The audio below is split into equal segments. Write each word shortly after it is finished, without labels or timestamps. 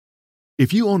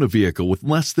If you own a vehicle with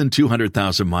less than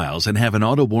 200,000 miles and have an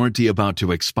auto warranty about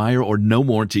to expire or no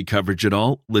warranty coverage at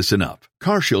all, listen up.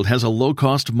 CarShield has a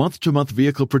low-cost month-to-month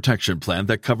vehicle protection plan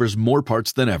that covers more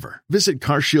parts than ever. Visit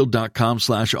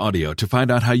carshield.com/audio to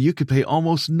find out how you could pay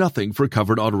almost nothing for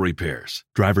covered auto repairs.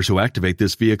 Drivers who activate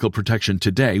this vehicle protection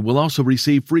today will also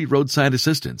receive free roadside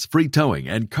assistance, free towing,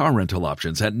 and car rental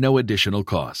options at no additional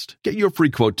cost. Get your free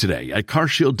quote today at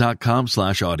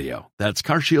carshield.com/audio. That's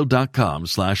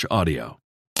carshield.com/audio.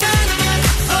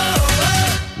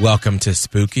 Welcome to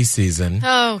spooky season.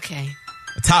 Okay.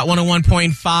 It's Hot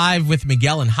 101.5 with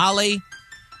Miguel and Holly,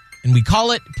 and we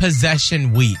call it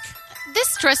Possession Week. This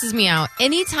stresses me out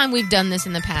anytime we've done this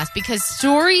in the past because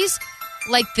stories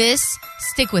like this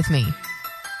stick with me.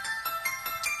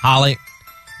 Holly,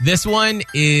 this one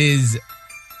is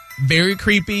very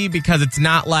creepy because it's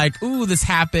not like, ooh, this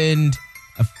happened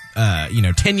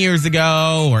 10 years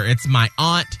ago, or it's my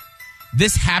aunt.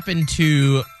 This happened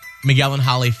to Miguel and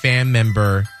Holly fan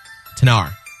member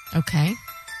Tinara. Okay.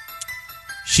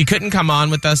 She couldn't come on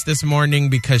with us this morning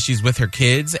because she's with her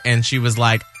kids, and she was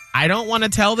like, I don't want to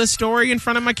tell this story in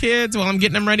front of my kids while I'm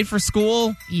getting them ready for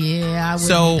school. Yeah, I wouldn't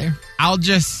So either. I'll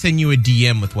just send you a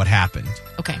DM with what happened.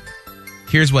 Okay.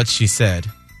 Here's what she said.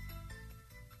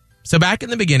 So back in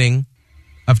the beginning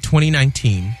of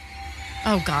 2019,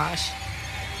 Oh, gosh.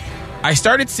 I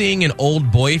started seeing an old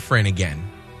boyfriend again.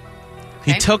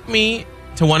 He Okay. took me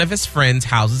to one of his friends'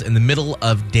 houses in the middle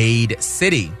of Dade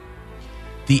City.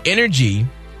 The energy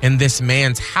in this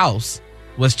man's house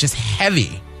was just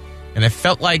heavy, and I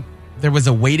felt like there was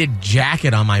a weighted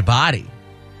jacket on my body.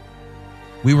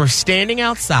 We were standing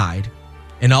outside,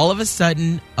 and all of a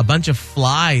sudden, a bunch of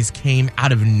flies came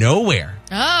out of nowhere.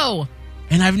 Oh.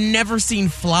 And I've never seen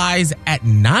flies at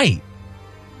night.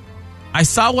 I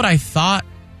saw what I thought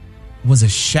was a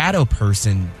shadow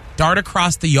person dart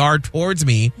across the yard towards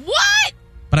me. What?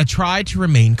 But I tried to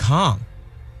remain calm.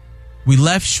 We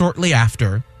left shortly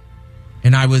after,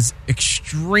 and I was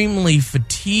extremely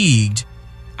fatigued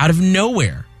out of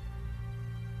nowhere.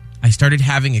 I started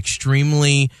having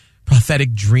extremely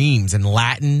prophetic dreams in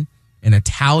Latin and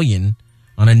Italian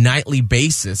on a nightly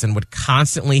basis and would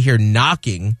constantly hear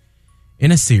knocking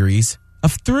in a series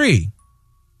of 3.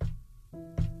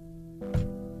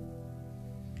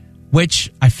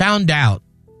 Which I found out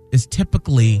is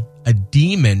typically a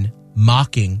demon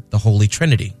mocking the Holy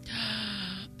Trinity.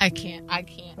 I can't.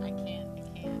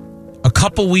 A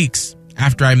couple weeks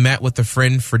after I met with a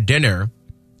friend for dinner,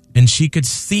 and she could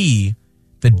see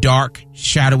the dark,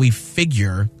 shadowy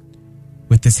figure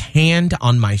with his hand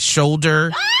on my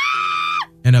shoulder,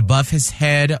 and above his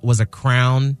head was a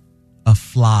crown of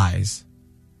flies.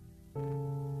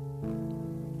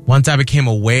 Once I became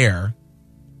aware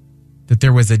that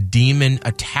there was a demon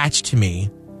attached to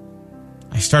me,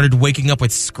 I started waking up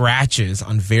with scratches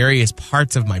on various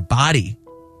parts of my body.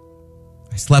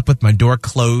 I slept with my door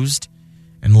closed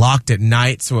and locked at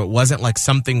night, so it wasn't like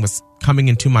something was coming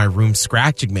into my room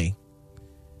scratching me.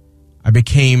 I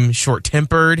became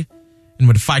short-tempered and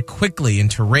would fight quickly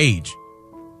into rage.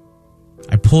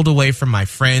 I pulled away from my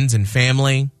friends and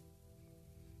family.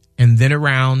 And then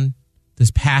around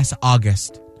this past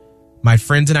August, my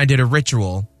friends and I did a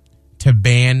ritual to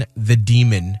ban the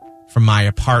demon from my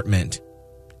apartment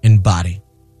and body.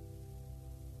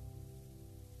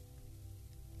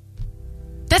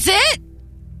 That's it?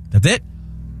 That's it.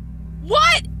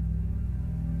 What?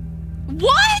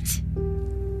 What?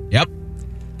 Yep.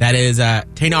 That is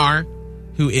Tinara,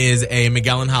 who is a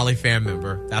Miguel and Holly fan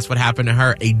member. That's what happened to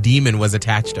her. A demon was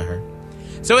attached to her.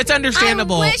 So it's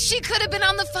understandable. I wish she could have been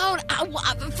on the phone.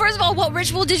 First of all, what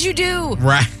ritual did you do?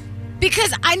 Right.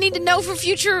 Because I need to know for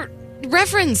future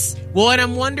reference. Well, and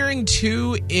I'm wondering,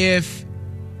 too, if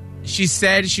she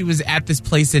said she was at this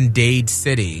place in Dade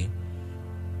City.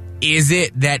 Is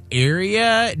it that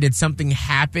area? Did something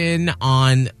happen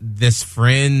on this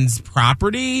friend's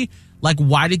property? Like,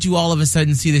 why did you all of a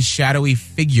sudden see this shadowy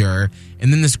figure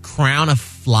and then this crown of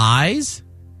flies?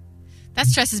 That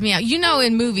stresses me out. You know,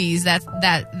 in movies that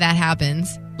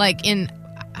happens. Like in,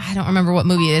 I don't remember what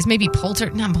movie it is. Maybe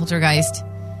not Poltergeist.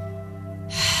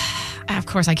 Of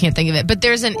course, I can't think of it. But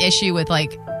there's an issue with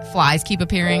like flies keep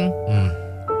appearing.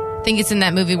 I think it's in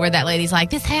that movie where that lady's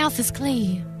like, "This house is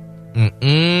clean." So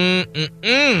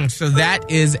that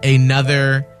is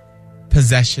another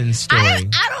possession story.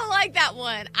 I don't like that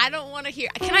one. I don't want to hear.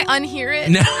 Can I unhear it?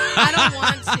 No. I don't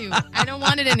want to. I don't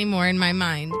want it anymore in my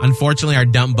mind. Unfortunately, our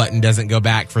dump button doesn't go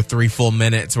back for 3 full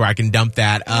minutes where I can dump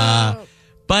that.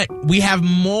 But we have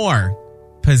more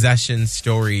possession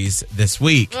stories this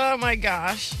week. Oh, my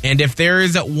gosh. And if there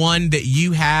is one that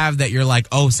you have that you're like,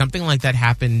 oh, something like that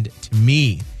happened to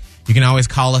me, you can always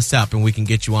call us up and we can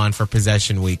get you on for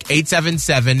Possession Week.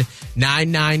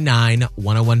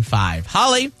 877-999-1015.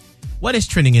 Holly, what is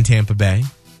trending in Tampa Bay?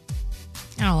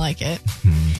 I don't like it.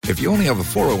 If you only have a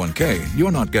 401k,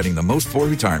 you're not getting the most for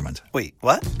retirement. Wait,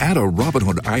 what? Add a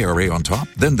Robinhood IRA on top,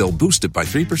 then they'll boost it by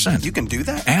 3%. You can do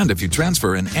that? And if you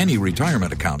transfer in any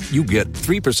retirement account, you get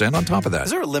 3% on top of that. Is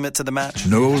there a limit to the match?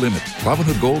 No limit.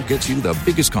 Robinhood Gold gets you the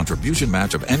biggest contribution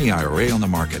match of any IRA on the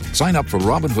market. Sign up for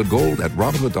Robinhood Gold at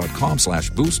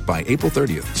Robinhood.com/boost by April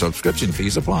 30th. Subscription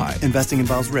fees apply. Investing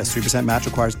involves risk. 3% match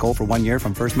requires gold for 1 year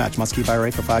from first match. Must keep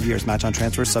IRA for 5 years. Match on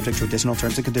transfers subject to additional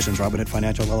terms and conditions. Robinhood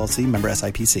Financial LLC, member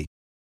SIPC.